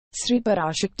Sri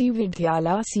Parasakthi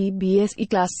Vidyalaya Cbse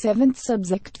Class 7th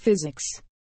Subject Physics.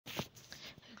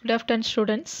 Good afternoon,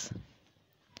 students.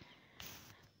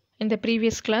 In the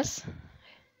previous class,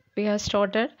 we have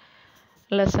started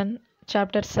lesson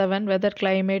chapter 7, Weather,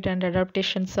 Climate and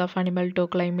Adaptations of Animal to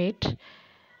Climate.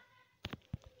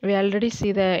 We already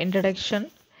see the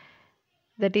introduction,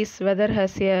 that is, weather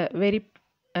has a very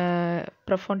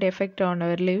profound effect on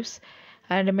our lives,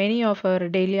 and many of our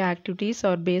daily activities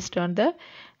are based on the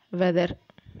weather.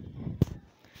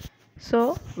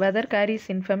 So, weather carries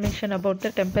information about the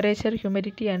temperature,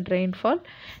 humidity and rainfall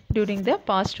during the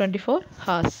past 24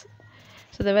 hours.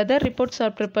 So, the weather reports are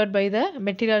prepared by the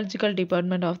meteorological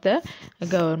department of the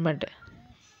government.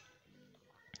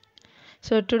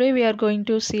 So, today we are going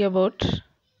to see about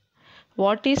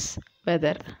what is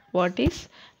weather. What is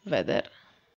weather?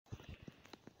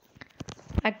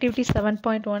 Activity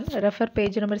 7.1, refer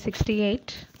page number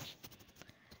 68.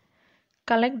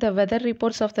 Collect the weather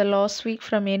reports of the last week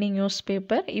from any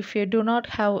newspaper. If you do not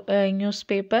have a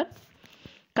newspaper,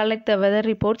 collect the weather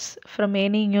reports from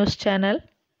any news channel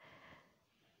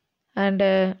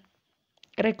and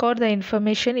record the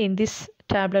information in this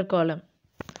tabular column.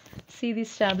 See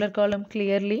this tabular column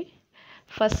clearly.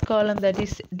 First column, that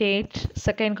is date.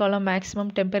 Second column,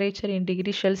 maximum temperature in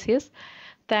degree Celsius.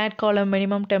 Third column,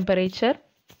 minimum temperature.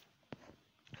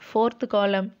 Fourth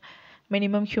column,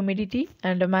 minimum humidity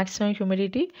and maximum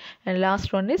humidity, and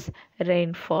last one is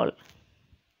rainfall.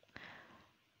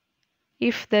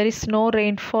 If there is no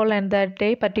rainfall on that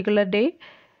day, particular day,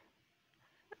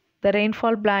 the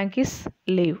rainfall blank is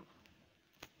leave.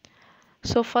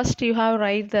 So first you have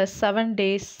write the 7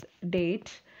 days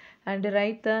date and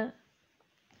write the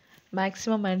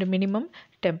maximum and minimum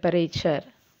temperature.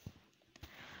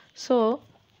 So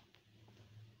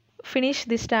finish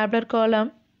this tabular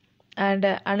column and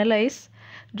analyze.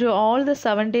 Do all the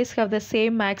 7 days have the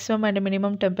same maximum and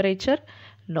minimum temperature?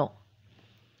 No.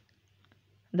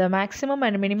 The maximum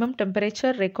and minimum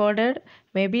temperature recorded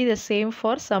may be the same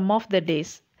for some of the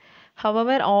days.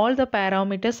 However, all the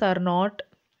parameters are not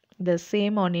the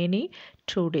same on any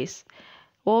 2 days.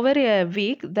 Over a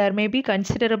week, there may be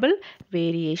considerable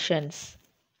variations.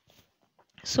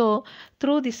 So,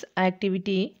 through this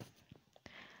activity,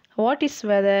 what is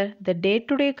weather? The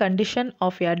day-to-day condition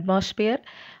of the atmosphere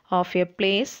of a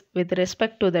place with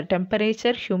respect to the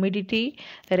temperature, humidity,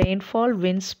 rainfall,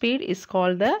 wind speed is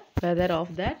called the weather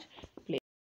of that place.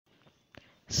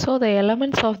 So the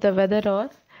elements of the weather are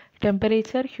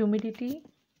temperature, humidity,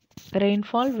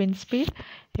 rainfall, wind speed,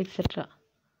 etc.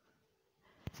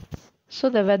 So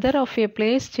the weather of a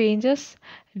place changes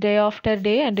day after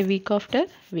day and week after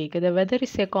week. The weather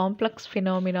is a complex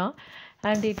phenomena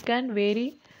and it can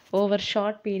vary over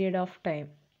short period of time.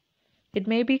 It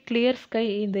may be clear sky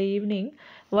in the evening,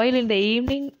 while in the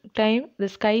evening time the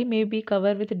sky may be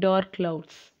covered with dark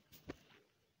clouds.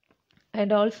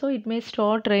 And also it may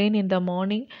start rain in the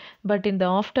morning, but in the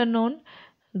afternoon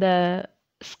the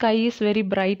sky is very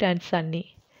bright and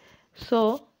sunny.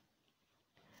 So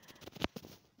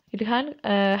it can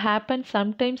happen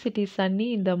sometimes it is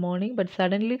sunny in the morning, but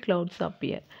suddenly clouds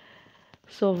appear.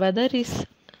 So weather is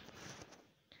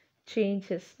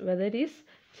changes. Weather is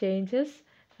changes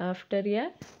after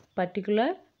a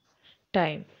particular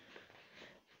time.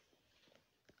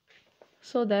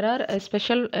 So there are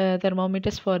special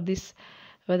thermometers for this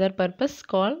weather purpose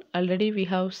called, already we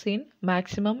have seen,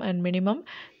 maximum and minimum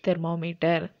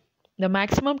thermometer. The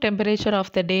maximum temperature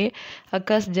of the day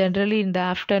occurs generally in the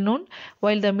afternoon,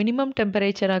 while the minimum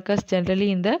temperature occurs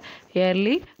generally in the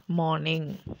early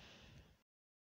morning.